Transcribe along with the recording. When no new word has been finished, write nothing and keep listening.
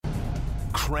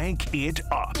crank it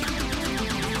up.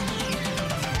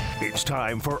 It's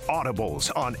time for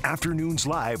Audibles on Afternoons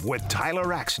Live with Tyler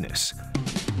Axness.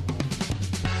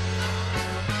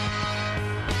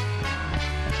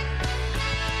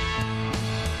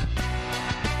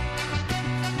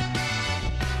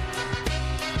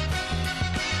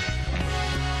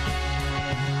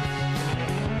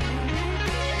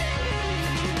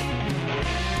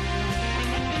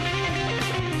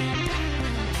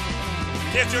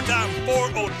 It's your time,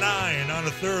 4:09 on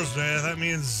a Thursday. That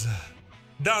means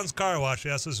Don's Car Wash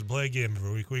asks us to play a game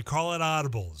every week. We call it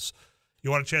Audibles.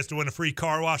 You want a chance to win a free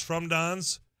car wash from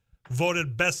Don's?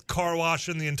 Voted best car wash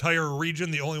in the entire region,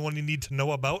 the only one you need to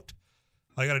know about.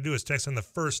 All you got to do is text in the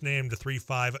first name to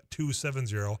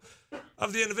 35270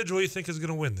 of the individual you think is going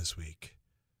to win this week.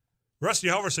 Rusty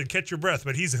Halverson, catch your breath,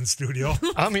 but he's in studio.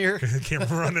 I'm here. Came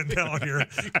running down here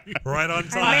right on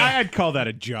time. I'd call that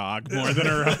a jog more than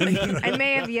a run. I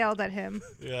may have yelled at him.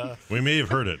 Yeah. We may have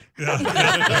heard it. There's a reason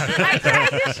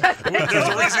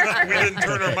that we didn't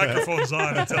turn our microphones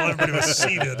on until everybody was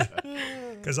seated.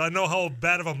 Because I know how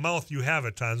bad of a mouth you have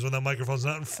at times when that microphone's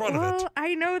not in front of it. Well,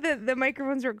 I know that the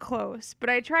microphones are close, but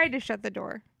I tried to shut the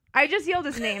door. I just yelled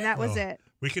his name. That was it.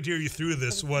 We could hear you through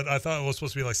this, what I thought was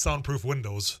supposed to be like soundproof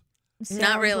windows.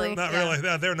 Not really. Not really.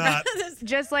 No, they're not.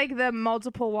 Just like the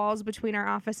multiple walls between our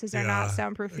offices are not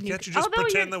soundproof. And Can't you just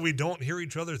pretend that we don't hear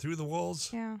each other through the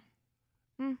walls? Yeah.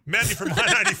 Mandy from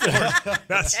I-94.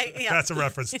 That's a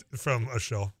reference from a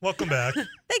show. Welcome back.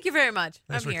 Thanks very much.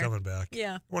 Thanks for coming back.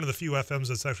 Yeah. One of the few FMs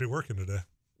that's actually working today.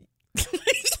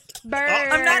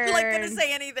 Burn. I'm not going to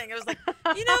say anything. I was like,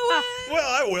 you know what? Well,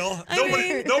 I will.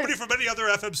 Nobody from any other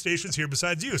FM stations here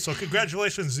besides you. So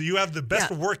congratulations. You have the best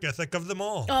work ethic of them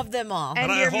all. Of them all.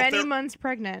 And you're many months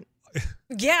pregnant.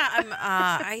 Yeah.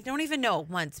 I don't even know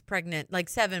months pregnant. Like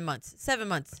 7 months. 7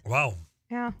 months. Wow.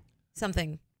 Yeah.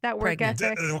 Something. That work pregnant.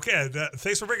 ethic. Okay.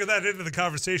 Thanks for bringing that into the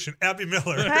conversation. Abby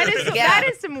Miller. That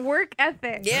is some work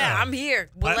ethic. Yeah, I'm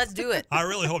here. Well, let's do it. I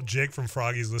really hope Jake from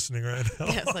Froggy's listening right now.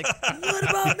 Yeah, it's like, what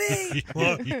about me?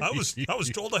 Well, I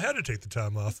was told I had to take the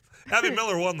time off. Abby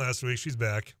Miller won last week. She's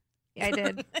back. I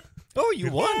did. Oh,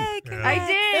 you won. Yeah. I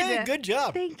did. Hey, good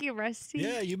job. Thank you, Rusty.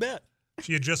 Yeah, you bet.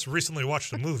 She had just recently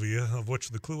watched a movie of which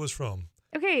the clue was from.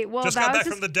 Okay, well, Just that got was back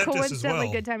just from the dentist as coincidentally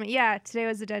well. good timing. Yeah, today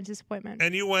was the dentist appointment.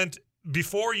 And you went,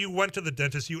 before you went to the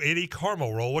dentist, you ate a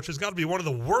caramel roll, which has got to be one of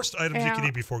the worst items you can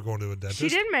eat before going to a dentist. She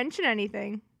didn't mention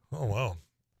anything. Oh, wow.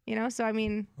 You know, so I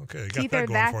mean, okay, got teeth that are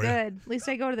going that for good. At least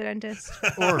I go to the dentist.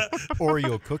 Or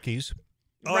Oreo cookies.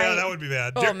 Oh, yeah, that would be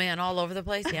bad. Oh, man, all over the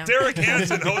place, yeah. Derek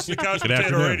Hansen, host of Couch Good Potato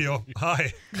afternoon. Radio.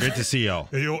 Hi. Great to see y'all.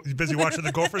 Are you busy watching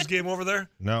the Gophers game over there?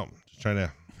 No, just trying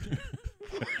to.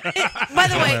 By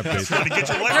the way, Trying to get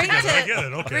your life together. I get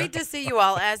it. Okay. great to see you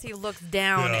all as he looks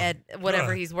down at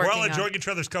whatever he's working We're all on. enjoying each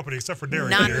other's company, except for Derek.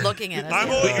 Not here. looking at us. I'm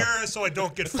only here so I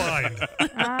don't get fined.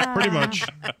 Pretty much.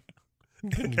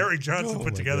 Eric Johnson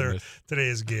put together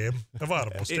today's game of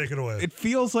Audibles. Take it away. It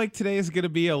feels like today is going to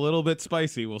be a little bit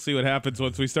spicy. We'll see what happens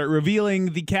once we start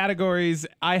revealing the categories.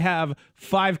 I have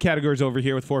 5 categories over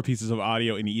here with 4 pieces of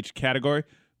audio in each category.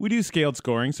 We do scaled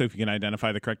scoring, so if you can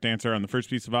identify the correct answer on the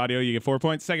first piece of audio, you get 4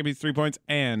 points, second piece, 3 points,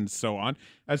 and so on.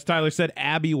 As Tyler said,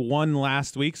 Abby won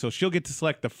last week, so she'll get to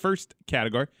select the first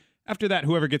category. After that,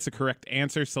 whoever gets the correct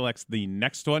answer selects the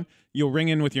next one. You'll ring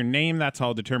in with your name. That's how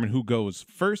I'll determine who goes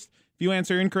first. If you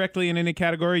answer incorrectly in any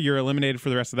category, you're eliminated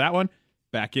for the rest of that one.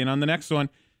 Back in on the next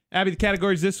one. Abby, the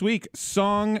categories this week: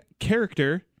 song,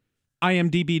 character,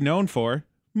 IMDb known for,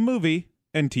 movie,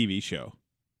 and TV show.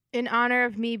 In honor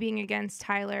of me being against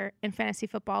Tyler in fantasy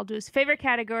football, I'll do his favorite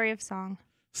category of song.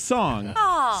 Song.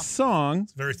 Aw. Song.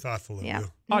 It's very thoughtful of Yeah.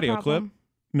 you. No Audio problem. clip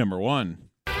number 1.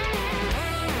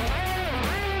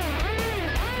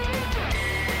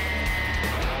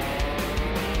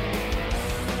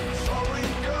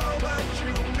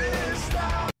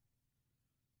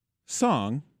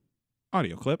 Song.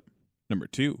 Audio clip number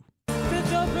 2.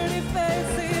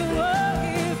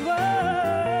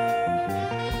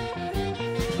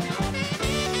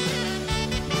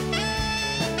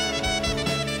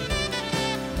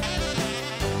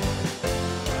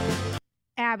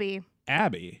 Abby,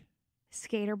 Abby.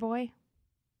 Skater Boy.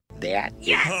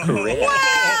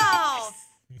 Wow!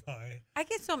 Hi. I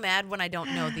get so mad when I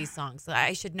don't know these songs.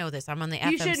 I should know this. I'm on the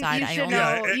You FM should- side. you I should only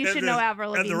know. You should know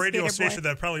Avril And the Lavigne's radio Skater Boy. station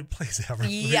that probably plays Avril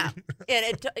Lavigne. Yeah,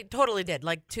 it totally did.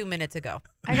 Like 2 minutes ago.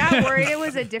 I got worried it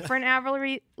was a different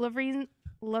Avril Lavigne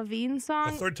The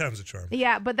song. third time's a charm.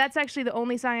 Yeah, but that's actually the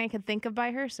only song I could think of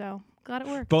by her, so glad it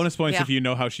worked. Bonus points Yeah. if you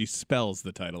know how she spells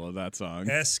the title of that song.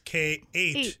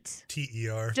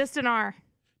 SK8TER. Just an R.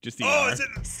 Just the Oh, R. is it?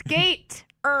 Skate.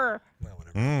 Well, whatever.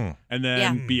 Mm. And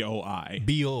then BOI.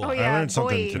 B-O. Oh, yeah. I learned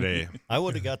something boy. today. I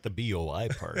would have got the B-O-I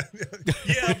part.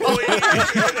 Yeah, boy.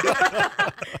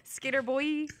 Skater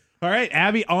boy. All right,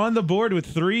 Abby on the board with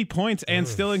 3 points and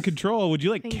still in control. Would you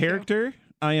like Thank you. character,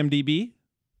 IMDb,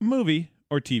 movie,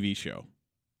 or TV show?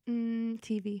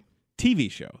 TV.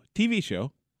 TV show. TV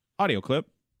show. Audio clip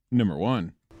number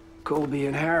 1. Colby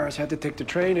and Harris had to take the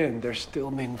train in. They're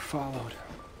still being followed.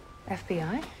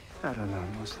 FBI? I don't know,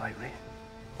 most likely.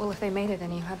 Well, if they made it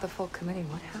and you had the full committee,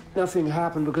 what happened? Nothing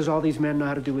happened because all these men know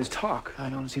how to do is talk.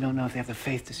 I honestly don't know if they have the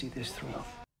faith to see this through.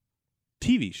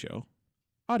 TV show.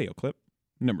 Audio clip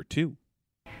number 2.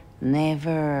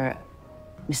 Never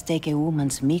mistake a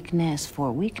woman's meekness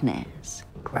for weakness.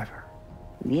 Clever.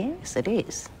 Yes, it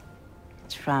is.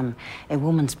 It's from A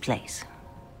Woman's Place.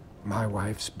 My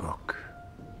wife's book.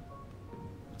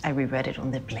 I reread it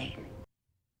on the plane.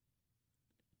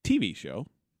 TV show.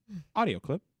 Audio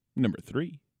clip number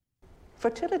 3.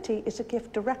 Fertility is a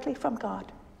gift directly from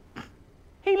God.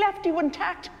 He left you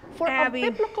intact for Abby.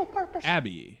 a biblical purpose.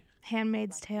 Abby.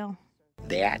 Handmaid's Tale.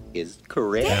 That is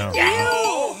correct.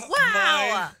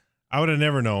 Wow. I would have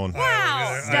never known.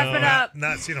 Wow. Step it up.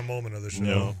 Not seen a moment of the show.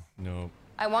 No. No.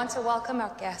 I want to welcome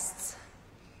our guests.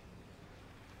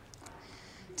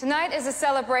 Tonight is a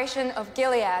celebration of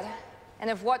Gilead and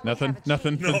of what Nothing. we have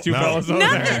Nothing for the No. two No. fellas over there.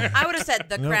 Nothing. I would have said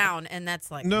The Crown, and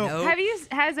that's like, No.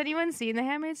 Has anyone seen The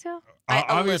Handmaid's Tale? A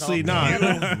Obviously little.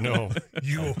 not. No.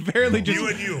 You. Apparently just You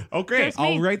and you. Okay, Just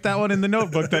I'll me. write that one in the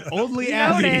notebook that only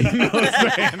Noted. Abby knows the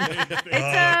Handmaid's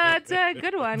Tale. It's a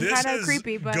good one. This Kind of is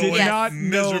creepy, but going Did not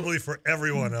know- miserably for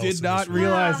everyone else. Did in not this room.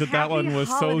 realize that Happy one was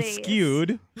holidays. so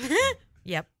skewed.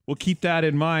 Yep. We'll keep that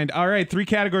in mind. All right, 3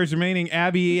 categories remaining.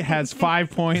 Abby has 5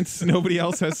 points. Nobody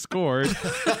else has scored.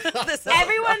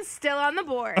 everyone's still on the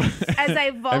board as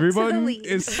I vault to the Everyone lead.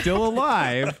 is still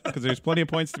alive because there's plenty of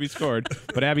points to be scored.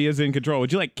 But Abby is in control.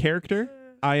 Would you like character,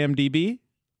 IMDb,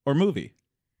 or movie?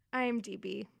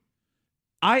 IMDb.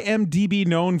 IMDb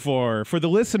known for. For the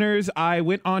listeners, I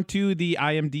went onto the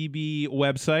IMDb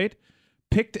website,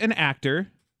 picked an actor,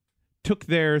 took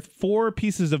their 4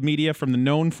 pieces of media from the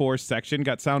known for section,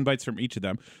 got sound bites from each of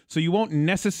them. So you won't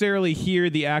necessarily hear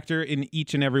the actor in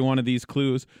each and every one of these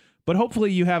clues, but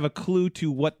hopefully you have a clue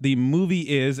to what the movie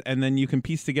is, and then you can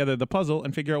piece together the puzzle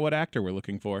and figure out what actor we're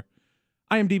looking for.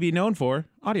 IMDb known for.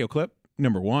 Audio clip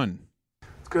number 1.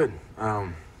 It's good.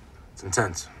 It's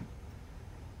intense.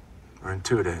 We're in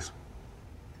 2 days.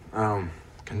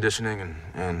 Conditioning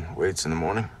and weights in the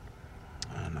morning.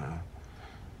 And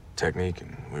technique,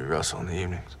 and we wrestle in the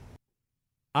evenings.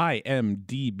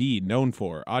 IMDb known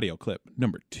for. Audio clip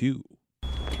number 2. I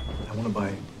want to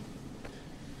buy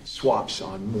swaps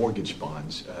on mortgage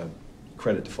bonds,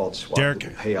 credit default swap. Derek.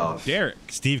 With a payoff. Derek.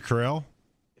 Steve Carell.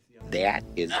 That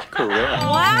is correct.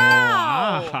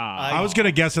 Wow. I was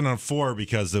gonna guess it on 4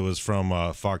 because it was from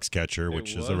Foxcatcher,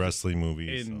 which is a wrestling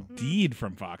movie. So. Indeed,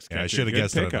 from Foxcatcher. Yeah, I should have Good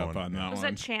guessed it on pickup that one. on that Was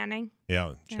one. that Channing?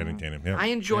 Yeah, Channing Tatum. Yeah. I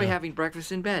enjoy having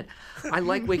breakfast in bed. I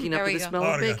like waking up There to we the go. smell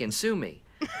Oh, of yeah. bacon. Sue me.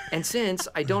 And since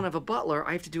I don't have a butler,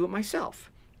 I have to do it myself.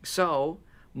 So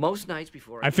most nights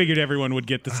before I figured everyone would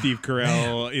get the Steve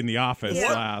Carell in the office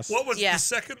last. What was Yeah. the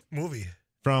second movie?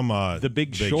 From The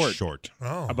Big Short.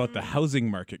 Oh. About the housing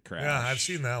market crash. Yeah, I've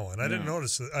seen that one. I didn't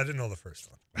notice it. I didn't know the first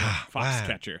one.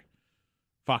 Foxcatcher.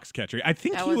 Foxcatcher. I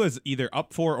think That he was- was either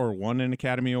up for or won an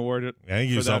Academy Award. I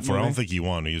think he was that up for. I don't movie. think he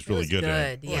won. He was really good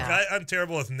at it. Look, Yeah. I'm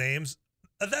terrible with names.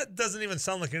 That doesn't even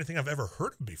sound like anything I've ever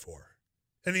heard of before.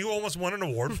 And you almost won an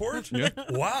award for it? Yeah.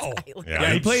 Wow.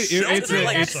 Yeah, he played. It's Sheltered a,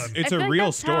 like it's, son. it's I feel a like real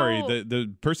that's story. how-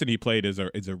 The person he played is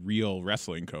a real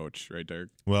wrestling coach, right there.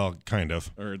 Well, kind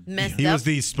of. Or Messed He up. was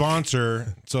the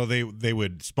sponsor, so they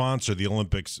would sponsor the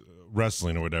Olympics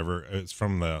wrestling or whatever. It's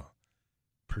from the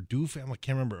Purdue family. I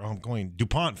can't remember. I'm going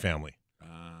DuPont family.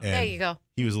 And There you go.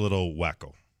 He was a little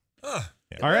wacko. Huh.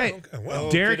 All right, Okay, well,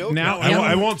 Derek. Now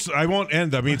I won't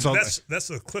end. I mean, that's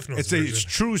the Cliff Notes it's a version.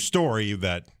 true story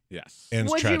that yes. ends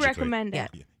Would tragically. you recommend it?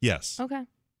 Yes. Okay.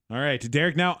 All right,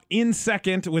 Derek now in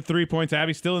second with 3 points.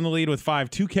 Abby still in the lead with 5.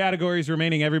 2 categories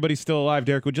remaining. Everybody's still alive.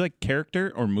 Derek, would you like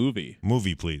character or movie?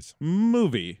 Movie, please.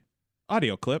 Movie.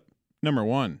 Audio clip number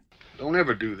 1. Don't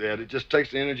ever do that. It just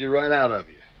takes the energy right out of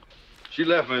you. She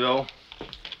left me, though.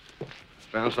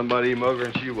 Found somebody mugger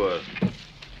and she was.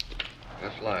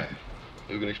 That's life.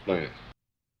 Who can explain it?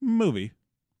 Movie.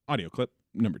 Audio clip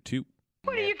number 2.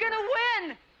 What are you gonna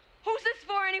win? Who's this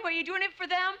for anyway? You doing it for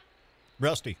them?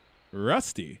 Rusty.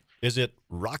 Rusty. Is it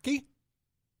Rocky?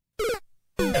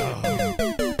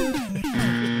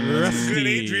 Rusty. Good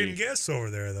Adrian guess over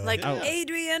there, though. Like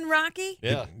Adrian Rocky?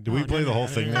 Yeah. Do we play the whole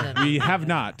thing? We have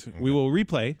not. We will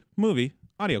replay movie.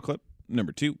 Audio clip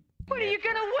number 2. What are you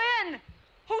gonna win?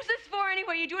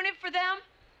 anyway? You doing it for them?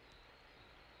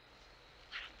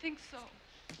 I don't think so.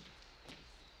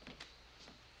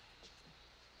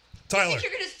 Tyler. You think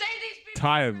you're gonna save these people?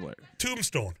 Tyler.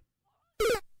 Tombstone.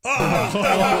 All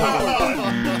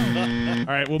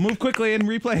right, we'll move quickly and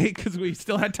replay because we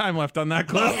still had time left on that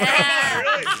clip.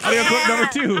 Audio clip number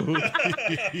 2.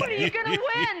 What are you gonna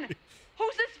win?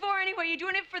 Who's this for anyway? You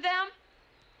doing it for them?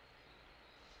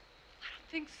 I don't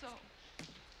think so.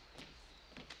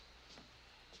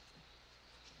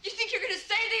 You think you're gonna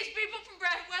save these people from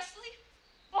Brad Wesley?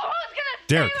 Well, who's gonna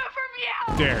Derek. save them from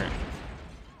you? Derek.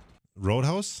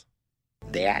 Roadhouse?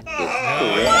 That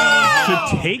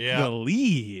is To take the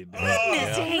lead.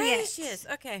 Goodness Dang it. gracious.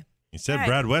 Okay. You said All right.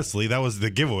 Brad Wesley. That was the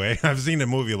giveaway. I've seen the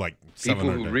movie like People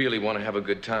 700 who times. really want to have a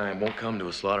good time won't come to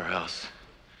a slaughterhouse.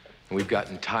 And we've got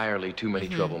entirely too many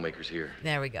troublemakers here.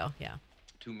 There we go. Yeah.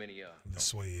 Too many, I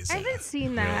haven't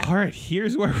seen that. All right,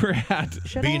 here's where we're at.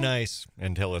 Should Be I? nice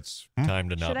until it's time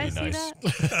to not Should I be see nice.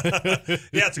 that?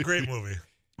 Yeah, it's a great movie.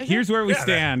 Here's where we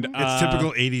stand. It's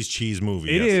typical 80s cheese movie.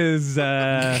 It yes. is.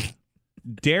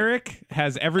 Derek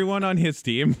has everyone on his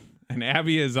team, and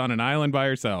Abby is on an island by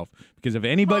herself. Because if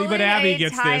anybody but Only Abby a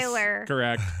gets Tyler. this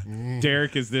correct,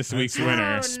 Derek is this week's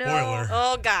winner. no. Spoiler.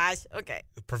 Oh gosh. Okay.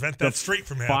 Prevent that streak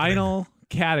from happening. Final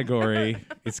category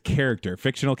is character,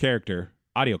 fictional character.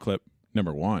 Audio clip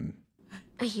number 1.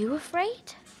 Are you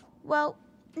afraid? Well,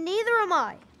 neither am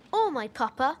I. Or my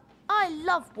papa. I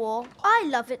love war. I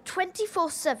love it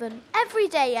 24/7, every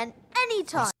day and any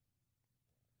time.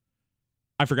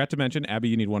 I forgot to mention, Abby,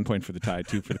 you need 1 point for the tie,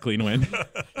 2 for the clean win.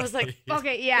 I was like,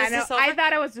 Okay, yeah, Is no, this over? I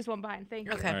thought I was just one behind. Thank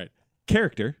you. Okay. All right.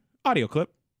 Character, audio clip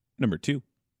number 2.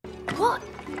 What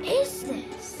is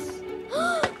this?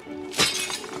 All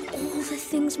the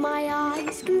things my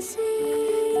eyes can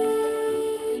see.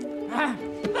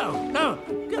 No,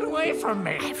 get away from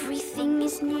me. Everything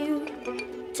is new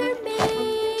to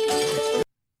me.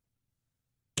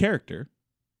 Character,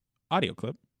 audio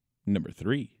clip number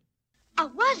 3. I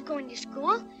was going to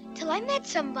school till I met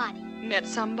somebody. Met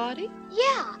somebody?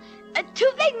 Yeah,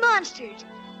 2 big monsters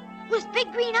with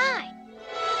big green eyes.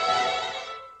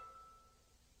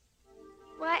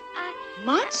 Why,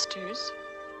 Monsters?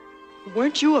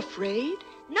 Weren't you afraid?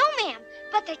 No, ma'am,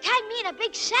 but they tied me in a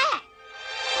big sack.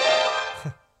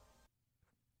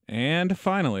 And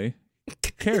finally,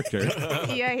 character,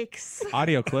 Yikes.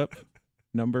 audio clip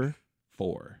number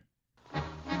 4.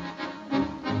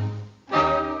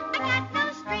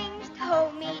 No strings to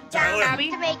hold me Tyler. down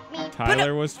to make me.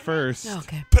 Tyler was first.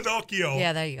 Okay. Pinocchio.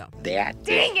 Yeah, there you go. That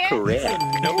Dang is it. correct.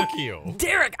 Pinocchio.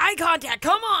 Derek, eye contact.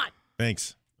 Come on.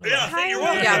 Thanks. Yeah, I think you're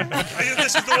welcome. Yeah.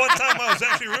 This is the one time I was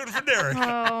actually rooting for Derek.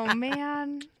 Oh,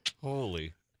 man.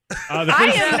 Holy. The I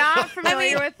first, am not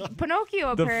familiar with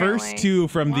Pinocchio, the apparently. first 2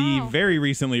 from the Wow. very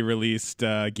recently released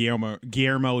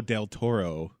Guillermo del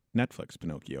Toro Netflix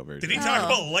Pinocchio version. Did he talk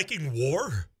about liking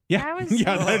war? Yeah, That was-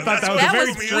 yeah, I thought That's that was what a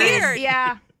very threw me true. off. Weird.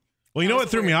 Yeah. Well, you know what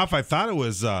threw me off? I thought it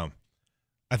was. I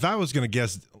thought I was going to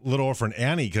guess Little Orphan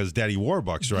Annie because Daddy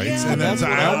Warbucks, right? Yeah, and that's then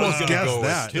what I I was almost gonna guessed go with,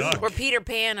 that. too. Or Peter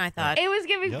Pan, I thought. It was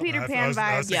giving Peter I Pan was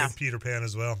vibes. thinking Yeah. Peter Pan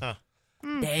as well.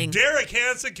 Dang. Derek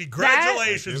Hansen,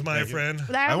 congratulations, my friend.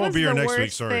 That I won't was be here the next worst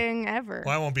week, sorry. thing ever.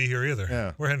 Well, I won't be here either.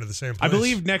 Yeah. We're heading to the same I place.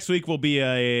 believe next week will be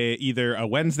either a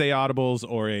Wednesday Audibles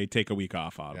or a take a week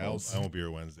off Audibles. I won't be here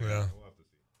Wednesday. Yeah.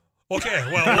 Okay,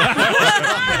 well.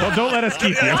 Well, don't let us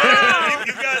keep you.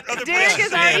 You've got other Derek places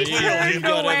is already to go. turned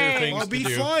away. I'll be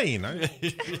fine.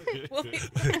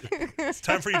 It's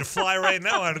time for you to fly right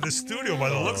now out of the studio by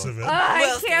the looks of it.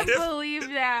 I can't believe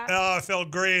that. Oh, it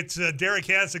felt great. Derek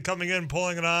Hansen coming in,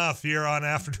 pulling it off here on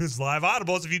Afternoons Live.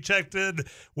 Audibles, if you checked in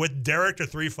with Derek to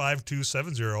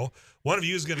 35270, one of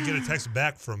you is going to get a text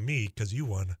back from me because you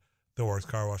won the Works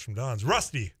Car Wash from Don's.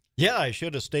 Rusty. Yeah, I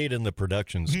should have stayed in the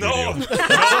production studio. No.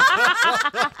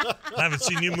 I haven't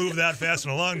seen you move that fast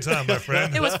in a long time, my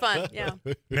friend. It was fun, yeah.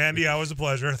 Mandy, always a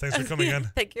pleasure. Thanks for coming in.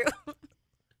 Thank you.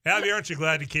 Abby, aren't you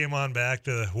glad you came on back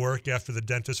to work after the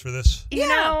dentist for this? You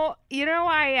know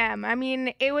I am. I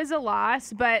mean, it was a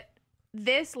loss, but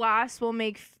this loss will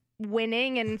make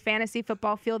winning in fantasy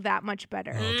football feel that much better.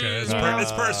 Okay,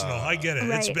 it's personal. I get it.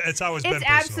 Right. It's always been It's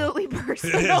personal. absolutely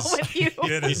personal It is. with you.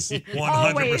 It is 100%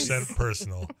 Always.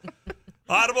 personal.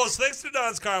 Audibles, thanks to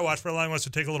Don's Car Wash for allowing us to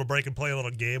take a little break and play a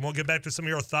little game. We'll get back to some of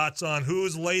your thoughts on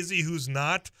who's lazy, who's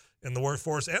not in the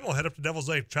workforce, and we'll head up to Devil's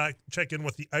Lake, check in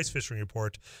with the ice fishing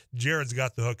report. Jared's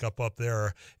got the hookup up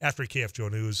there after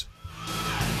KFGO News.